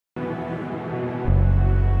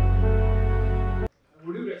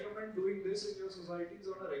this in your societies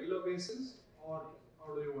on a regular basis, or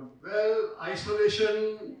how do you want? Well,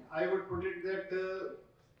 isolation, I would put it that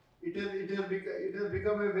it has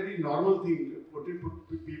become a very normal thing to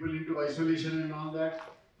put people into isolation and all that.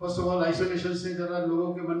 First of all, isolation से जरा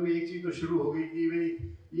लोगों के मन में एक चीज तो शुरू हो गई कि भाई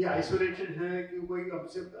ये isolation है कि कोई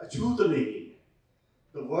हमसे अछूत नहीं है.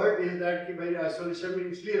 The word is that कि भाई isolation में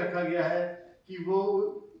इसलिए रखा गया है कि वो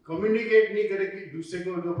कम्युनिकेट नहीं करे कि दूसरे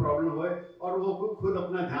को जो प्रॉब्लम होए और वो खुद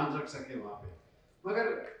अपना ध्यान रख सके वहाँ पे. मगर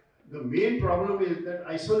the main problem is that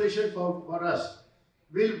isolation for us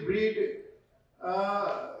will breed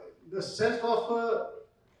the sense of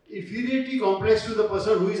inferiority complex to the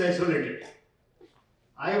person who is isolated.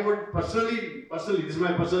 I would personally, this is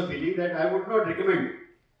my personal feeling, that I would not recommend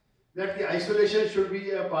that the isolation should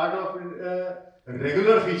be a part of a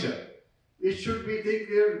regular feature. It should be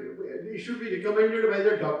recommended by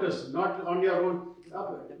the doctors, not on your own.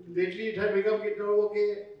 Lately it has become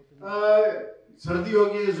okay. सर्दी हो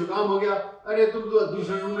गई, जुकाम हो गया, अरे तुम तो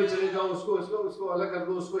दूसरे रूम में चले जाओ, उसको अलग कर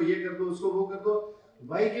दो, उसको ये कर दो, उसको वो कर दो.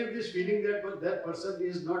 Why give this feeling that that person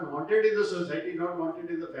is not wanted in the society, not wanted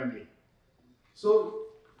in the family? So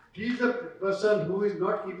treat the person who is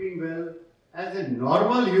not keeping well as a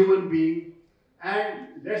normal human being,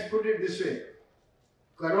 and let's put it this way: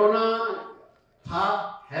 Corona था,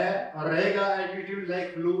 है और रहेगा, and it will be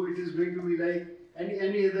like flu. It is going to be like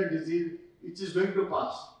any other disease. It is going to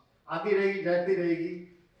pass. आती रहेगी, जाती रहेगी.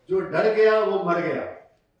 जो डर गया वो मर गया.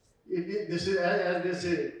 This is as they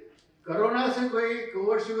say. Corona से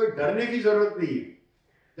कोविड से कोई डरने की जरूरत नहीं है.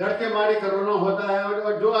 डर के मारे कोरोना होता है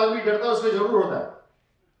और जो आदमी डरता है उसको जरूर होता है.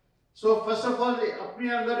 So first of all अपने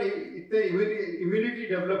अंदर इतने इम्यूनिटी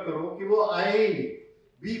डेवलप करो कि वो आए ही नहीं.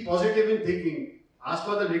 Be positive in thinking. Ask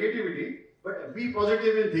for the negativity, but be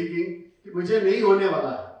positive in thinking कि मुझे नहीं होने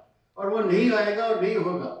वाला है और वो नहीं आएगा और नहीं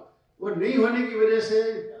होगा. वो नहीं होने की वजह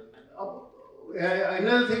से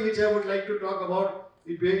another thing which I would like to talk about,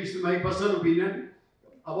 it is my personal opinion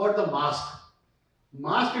about the mask.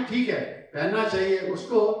 Mask ठीक है, पहनना चाहिए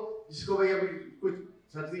उसको, जिसको भाई अभी कुछ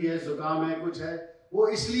सर्दी है, जुकाम है, कुछ है, वो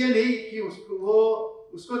इसलिए नहीं कि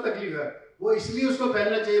उसको तकलीफ है, वो इसलिए उसको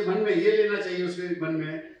पहनना चाहिए, मन में ये लेना चाहिए उसके मन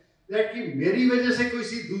में that कि मेरी वजह से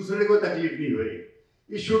किसी दूसरे को तकलीफ नहीं हो रही.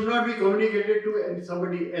 It should not be communicated to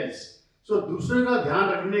somebody else. So दूसरे का ध्यान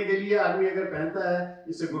रखने के लिए आदमी अगर पहनता है,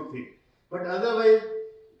 it's a good thing. But otherwise,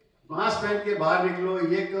 mask पहन के बाहर निकलो,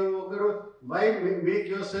 ये करो, वो करो. Why make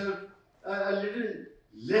yourself a little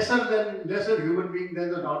lesser human being than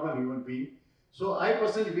the normal human being? So I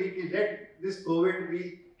personally feel let this COVID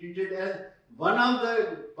be treated as one of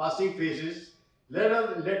the passing phases. Let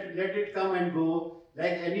it come and go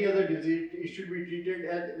like any other disease. It should be treated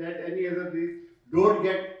as like any other disease. Don't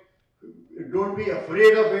be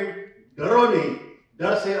afraid of it. डरो नहीं.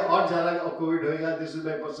 डर से और ज़्यादा Covid होएगा. This is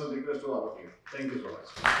my personal request to all of you. Thank you so much.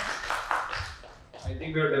 I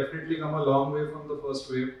think we have definitely come a long way from the first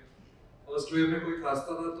wave. First wave में कोई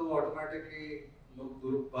खांसता था तो automatically लोग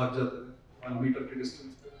दूर भाग जाते थे 1 meter के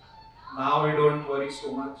distance पे. Now we don't worry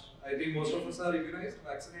so much. I think most of us are immunized,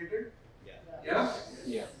 vaccinated. Yeah.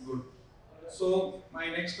 Good. So my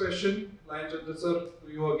next question, Lion Chandra sir,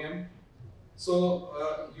 to you again. So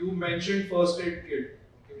you mentioned first aid kit.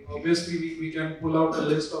 Obviously, we can pull out a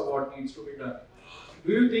list of what needs to be done.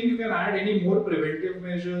 Do you think you can add any more preventive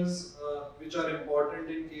measures which are important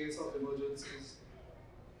in case of emergencies?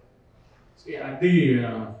 See, at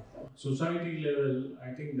the society level,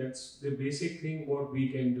 I think that's the basic thing what we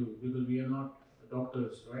can do, because we are not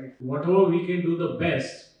doctors, right? Whatever we can do the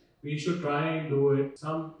best, we should try and do it.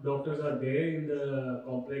 Some doctors are there in the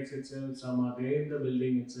complex itself, some are there in the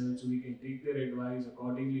building itself, so we can take their advice,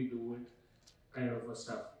 accordingly do it, kind of a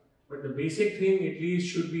stuff. But the basic thing at least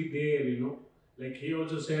should be there, Like he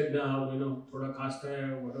also said, thoda khasta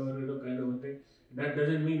hai, whatever, kind of a thing. That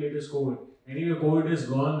doesn't mean it is COVID. Anyway, COVID is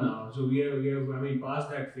gone now, so we have past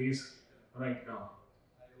that phase right now.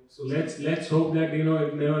 So let's hope that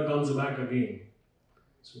it never comes back again.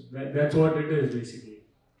 So that's what it is basically.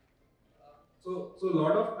 So a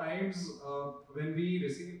lot of times when we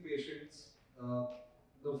receive patients,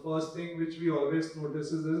 the first thing which we always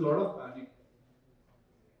notice is there's a lot of panic.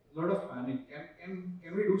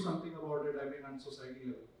 Can we do something about it? I mean, on society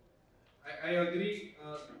level. I agree.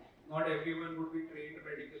 Not everyone would be trained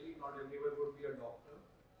medically. Not everyone would be a doctor.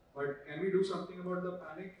 But can we do something about the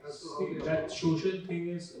panic? That social thing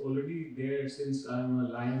is already there since I'm a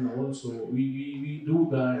lion. Also, we do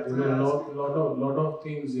that. Lot of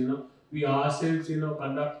things. We ourselves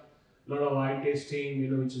conduct a lot of eye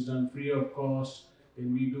testing. Which is done free of cost.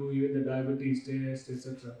 Then we do even the diabetes test,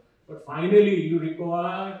 etc. But finally, you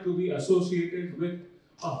require to be associated with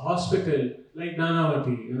a hospital like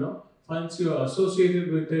Nanavati, once you are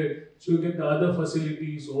associated with it, so you get the other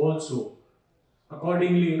facilities also.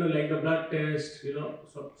 Accordingly, like the blood test,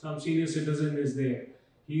 so some senior citizen is there.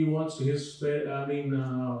 He wants his,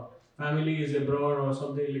 family is abroad or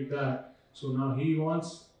something like that. So now he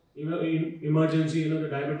wants, in emergency, the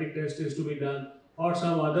diabetic test is to be done, or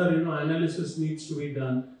some other, analysis needs to be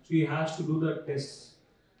done. So he has to do the tests.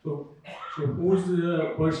 So who's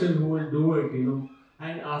the person who will do it?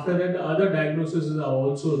 And after that, the other diagnoses are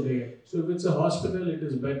also there. So if it's a hospital, it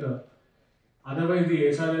is better. Otherwise, the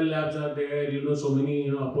SRL labs are there, so many,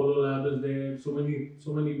 Apollo lab is there, so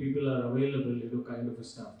many people are available, kind of a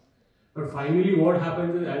stuff. But finally, what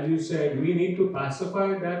happens is, as you said, we need to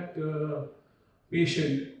pacify that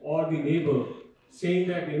patient or the neighbor, saying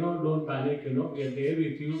that, don't panic, we are there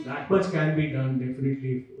with you. That much can be done,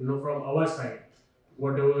 definitely, from our side,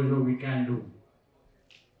 whatever, we can do.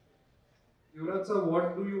 Yuvraj sir,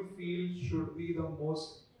 what do you feel should be the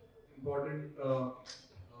most important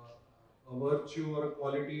a virtue or a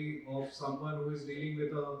quality of someone who is dealing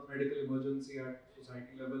with a medical emergency at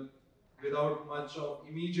society level without much of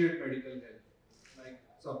immediate medical help? Like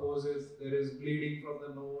suppose there is bleeding from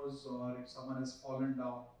the nose or if someone has fallen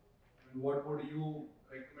down, what would you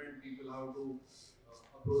recommend people how to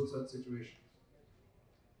approach such situations?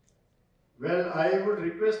 Well, I would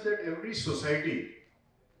request that every society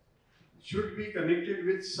should be connected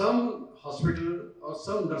with some hospital or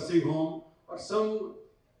some nursing home or some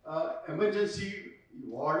emergency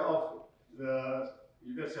ward of the,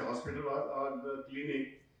 you can say, hospital or the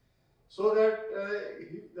clinic, so that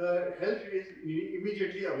the help is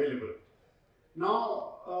immediately available.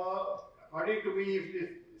 Now, according to me, if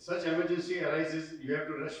such emergency arises, you have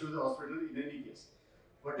to rush to the hospital in any case.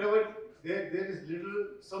 Whatever, there is little,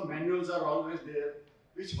 some manuals are always there,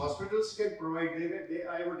 which hospitals can provide.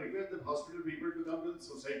 I would request the hospital people to come to the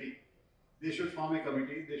society. They should form a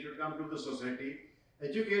committee, they should come to the society,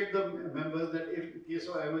 educate the members that if in case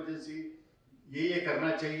of emergency, ये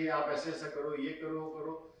करना चाहिए, आप ऐसे ऐसा करो, ये करो,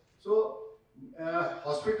 करो. So,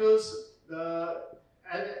 hospitals,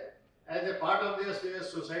 as a part of their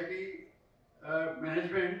society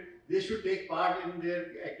management, they should take part in their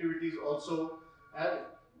activities also. And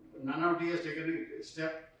Nanavati has taken a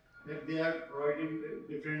step that they are providing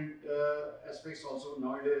different aspects also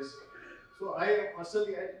nowadays. So I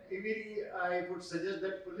personally, I would suggest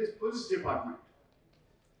that police department,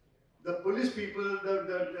 the police people,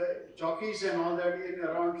 the chowkis and all that in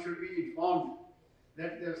around should be informed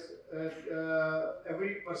that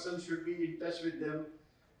every person should be in touch with them.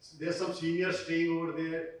 There's some seniors staying over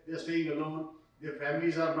there, they're staying alone, their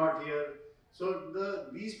families are not here. So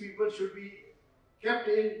these people should be kept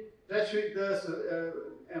in touch with the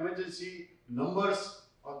emergency numbers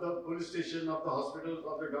of the police station, of the hospitals,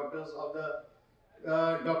 of the doctors, of the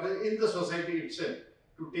doctors in the society itself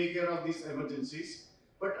to take care of these emergencies.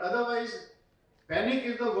 But otherwise, panic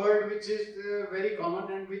is the word which is very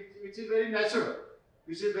common and which is very natural.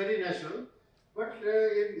 But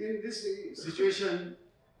in this situation,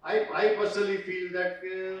 I personally feel that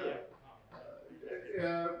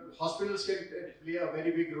hospitals can play a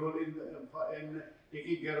very big role in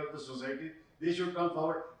taking care of the society. They should come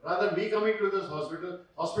forward. Rather than we coming to this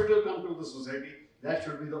hospital come to the society. That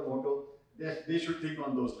should be the motto. That they should think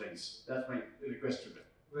on those lines. That's my request to them.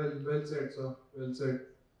 Well said, sir. Well said.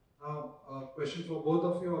 Now, question for both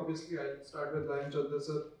of you. Obviously, I'll start with Lion Chandra,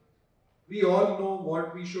 sir. We all know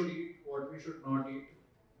what we should eat, what we should not eat.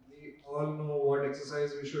 We all know what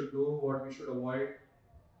exercise we should do, what we should avoid.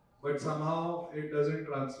 But somehow it doesn't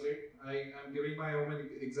translate. I am giving my own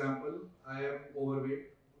example. I am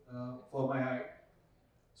overweight for my height.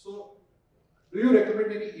 So, do you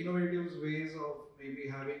recommend any innovative ways of maybe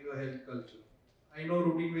having a health culture? I know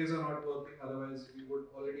routine ways are not working, otherwise we would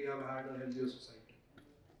already have had a healthier society.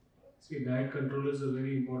 See, diet control is a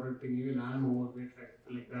very important thing. Even I'm overweight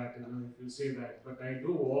like that, if you say that. But I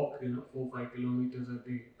do walk, 4-5 kilometers a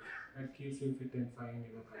day. That keeps me fit and fine,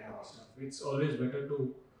 kind of stuff. It's always better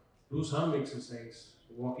to do some exercise.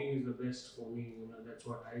 Walking is the best for me, that's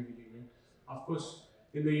what I believe in. Of course,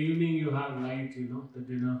 in the evening you have light, the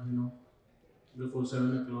dinner, before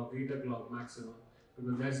 7 o'clock, 8 o'clock maximum.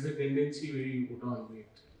 Because that's the tendency where you put on weight.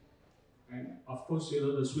 And of course,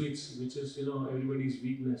 the sweets, which is, everybody's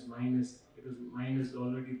weakness. Mine is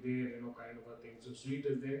already there, kind of a thing. So sweet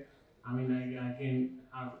is there. I can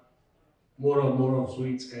have more of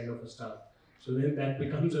sweets, kind of a stuff. So then that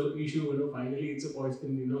becomes an issue, finally it's a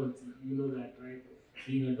poison, you know that, right?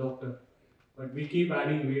 Being a doctor. But we keep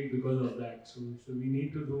adding weight because of that. So we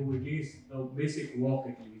need to do at least a basic walk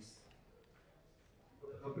at least.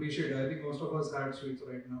 Appreciate it. I think most of us had sweets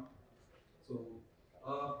right now. So,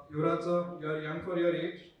 Yuvraj sir, you are young for your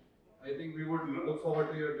age I think we would look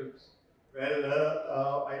forward to your tips.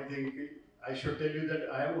 Well, I think I should tell you that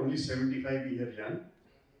I am only 75 years young,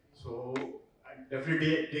 so I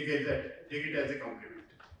definitely take it as a compliment.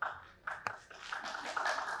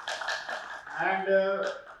 And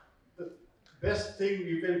the best thing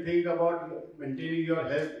you can think about maintaining your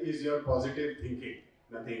health is your positive thinking,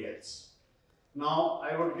 nothing else. Now,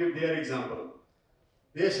 I would give their example.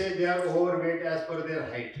 They say they are overweight as per their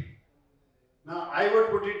height. Now, I would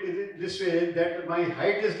put it this way, that my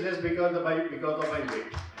height is less because of my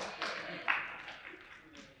weight.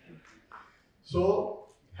 So,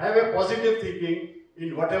 have a positive thinking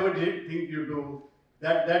in whatever thing you do.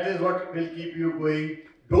 That is what will keep you going.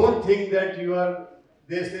 Don't think that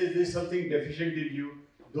there's something deficient in you.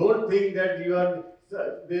 Don't think that you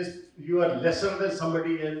are lesser than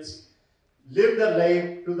somebody else. Live the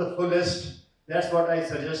life to the fullest. That's what I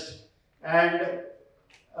suggest. And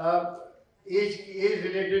age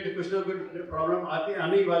related कुछ ना कुछ problem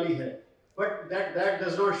आने ही वाली है. But that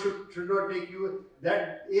does not should not take you.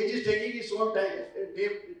 That age is taking its own time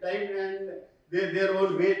and their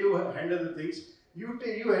own way to handle the things. You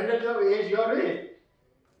handle your age your way.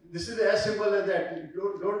 This is as simple as that.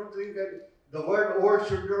 Don't think that the word old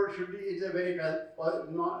should be is a very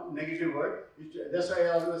negative word. That's why I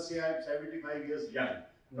always say I'm 75 years young,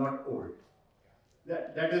 not old.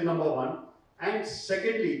 That is number one. And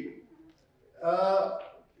secondly,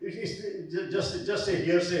 it is just a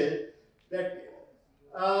hearsay that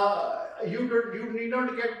you need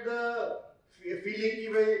not get the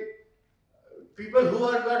feeling people who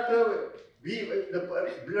are got the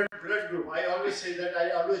blood group. I always say that,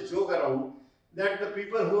 I always joke around that the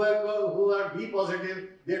people who are B positive,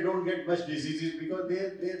 they don't get much diseases because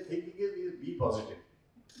their thinking is B positive.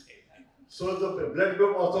 So the blood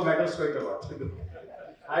group also matters quite a lot.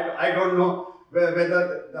 I don't know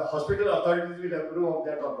whether the hospital authorities will approve of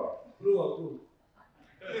that or not. Approve.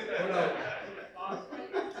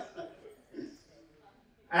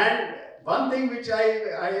 And one thing which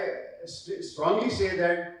I strongly say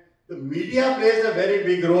that the media plays a very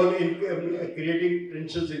big role in creating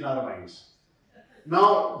tensions in our minds.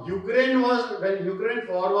 Now, when Ukraine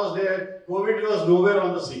war was there, COVID was nowhere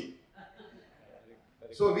on the scene.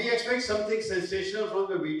 So we expect something sensational from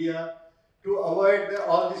the media to avoid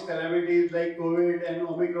all these calamities like COVID and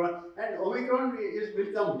Omicron. And Omicron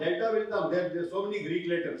will come, Delta will come. There are so many Greek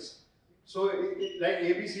letters. So like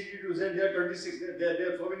ABCD to Z, there are 26.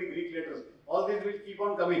 There are so many Greek letters. All these will keep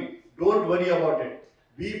on coming. Don't worry about it.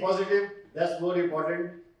 Be positive. That's more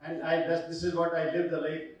important. And this is what I live the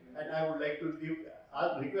life. And I would like to live.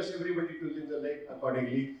 I request everybody to live the life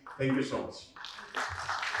accordingly. Thank you so much.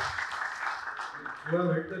 You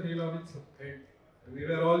have hit the nail on its head. We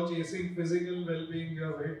were all chasing physical well-being. You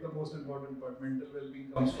have hit the most important part. Mental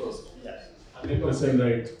well-being comes first. Yes. 100%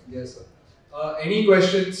 right. Yes, sir. Any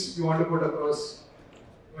questions you want to put across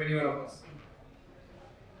to anyone of us?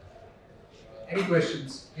 Any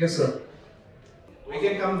questions? Yes, sir. We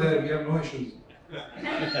can come there. We have no issues.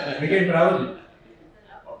 We can travel.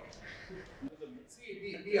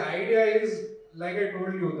 See, the idea is, like I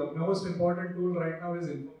told you, the most important tool right now is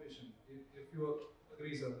information. If you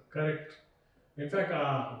agree, sir. Correct. In fact,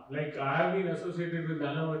 like I have been associated with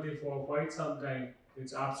Nanavati for quite some time.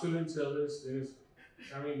 It's absolute service. There is,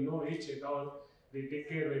 no hitch at all. They take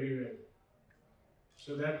care very well.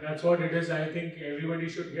 So that's what it is. I think everybody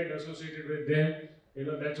should get associated with them.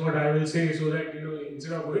 That's what I will say, so that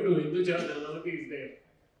instead of going to Hinduja, Nanavati is there.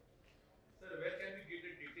 Sir, where can we get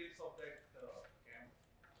the details of that camp?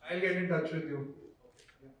 I'll get in touch with you. Okay.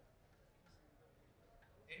 Yeah.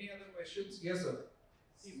 Any other questions? Yes, sir.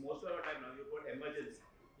 See, most of the time now you put emergency.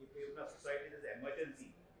 If in a society there is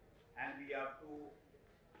emergency and we have to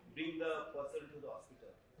bring the person to the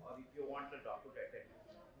hospital, or if you want the doctor to attend,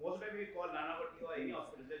 most of the time we call Nanavati or any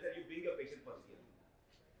hospital, they say you bring your patient first here.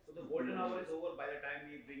 So the golden hour is over by the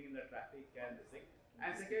time we bring in the traffic and the thing.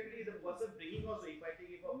 And secondly, the person bringing also, if a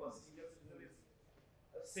person senior citizen is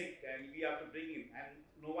sick and we have to bring him and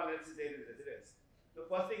no one else is there in residence, the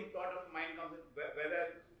first thing thought of mind comes in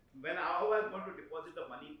how I'm going to deposit the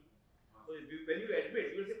money. So when you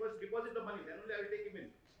admit, you will say first deposit the money, then only I will take him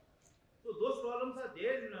in. So those problems are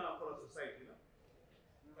there for a society.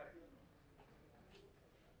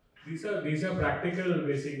 These are practical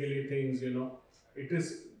basically things. It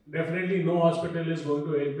is definitely no hospital is going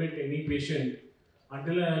to admit any patient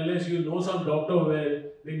until and unless you know some doctor well.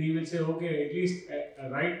 Then he will say, okay, at least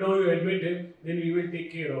right now you admit him, then we will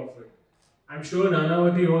take care of it. I'm sure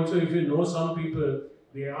Nanavati also, if you know some people,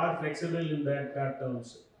 they are flexible in that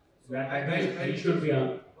terms. That I should be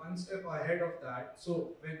one step ahead of that.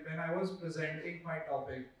 So when I was presenting my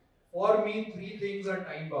topic, for me 3 things are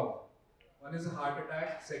time bound. One is a heart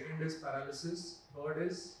attack, second is paralysis, third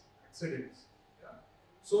is accidents. Yeah.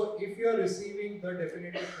 So if you are receiving the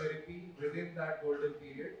definitive therapy within that golden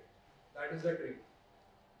period, that is the trick.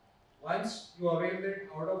 Once you avail it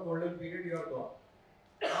out of golden period, you are gone.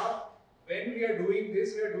 Now, when we are doing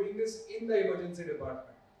this in the emergency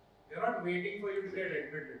department. We are not waiting for you to get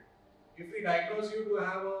admitted. If we diagnose you to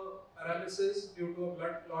have a paralysis due to a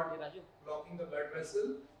blood clot blocking the blood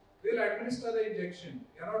vessel, we will administer the injection.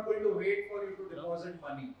 We are not going to wait for you to deposit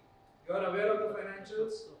money. You are aware of the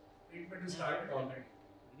financials, treatment is started already.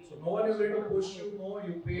 So no one is going to push you, no,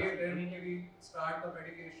 you pay, then we start the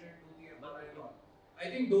medication, do the MRI and all. I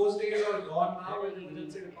think those days are gone now with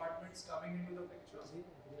emergency departments coming into the picture.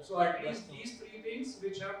 So at least these three things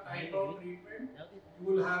which have time-bound treatment, you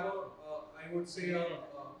will have I would say a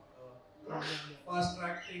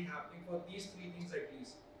fast-track thing happening for these three things at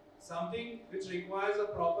least. Something which requires a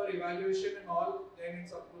proper evaluation and all, then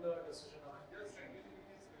it's up to the decision.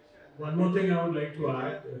 One more thing I would like to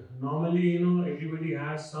add. Normally, everybody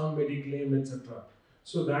has some mediclaim, etc.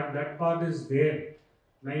 So that part is there,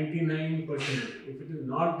 99%. If it is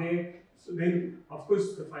not there, so then of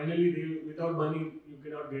course finally without money you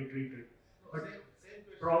cannot get treated. But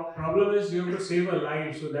problem is you have to save a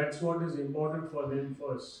life, so that's what is important for them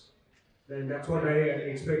first. Then that's what I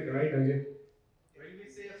expect, right, Ajay? When we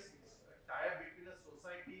say a tie-up between a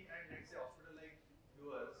society and let's say hospital like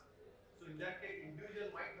yours, so in that case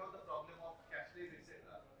individual might have the problem of cashless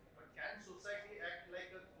etc. But can society act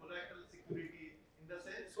like a collateral security in the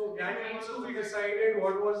sense? So that needs to be decided.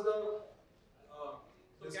 What was the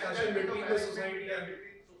discussion between the society and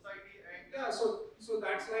yeah, so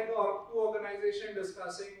that's like two organization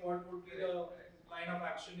discussing what would be the line of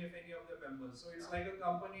action if any of the members. So it's like a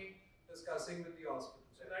company discussing with the hospital.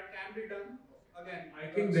 So that can be done. Again,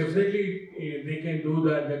 I think definitely they can do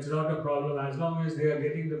that. That's not a problem. As long as they are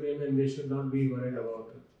getting the payment, they should not be worried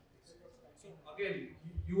about it. So again,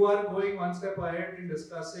 you are going one step ahead in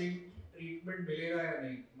discussing treatment milega ya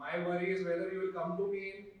nahi. My worry is whether you will come to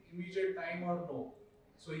me in immediate time or no.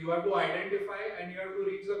 So you have to identify and you have to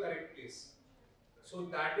reach the correct place. So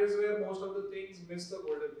that is where most of the things miss the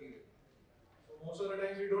golden period. So most of the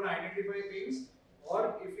times we don't identify things,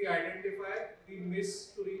 or if we identify, we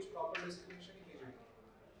miss to reach proper destination immediately.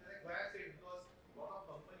 Like why I said, because lot of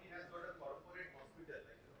company has got a corporate hospital,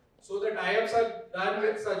 So the tie-ups are done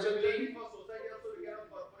with such a thing. For society also we can have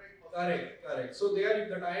corporate hospital. Correct. So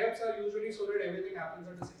the tie-ups are usually so that everything happens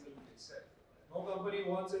at a single place. No company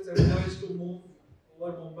wants its employees to move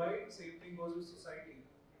over Mumbai. Same thing goes with society.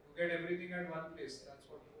 You get everything at one place. That's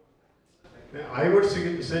what you want. I would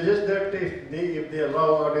suggest that if they allow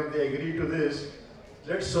or if they agree to this,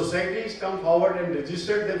 let societies come forward and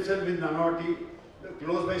register themselves with Nanavati,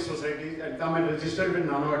 close by societies, and come and register with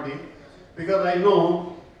Nanavati, because I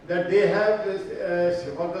know that they have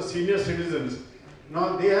for the senior citizens.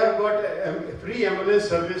 Now they have got free ambulance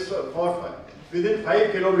service for within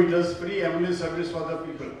 5 kilometers, free ambulance service for the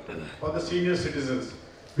people, for the senior citizens,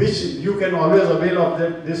 which you can always avail of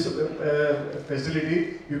this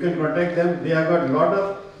facility. You can contact them. They have got a lot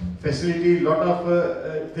of facility, lot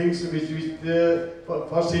of things which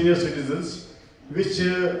for senior citizens, which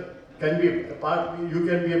can be a part. You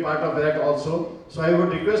can be a part of that also. So I would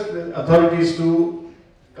request the authorities to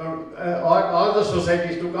come, or all the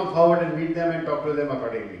societies to come forward and meet them and talk to them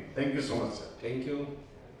accordingly. Thank you so much, sir. Thank you.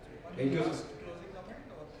 Thank you.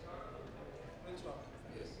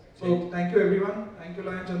 So thank you everyone. Thank you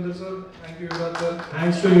Lion Chandra sir. Thank you Yuvraj sir.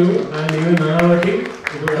 Thanks to you and even Nanavati,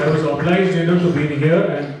 because I was obliged to be here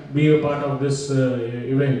and be a part of this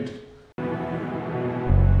event.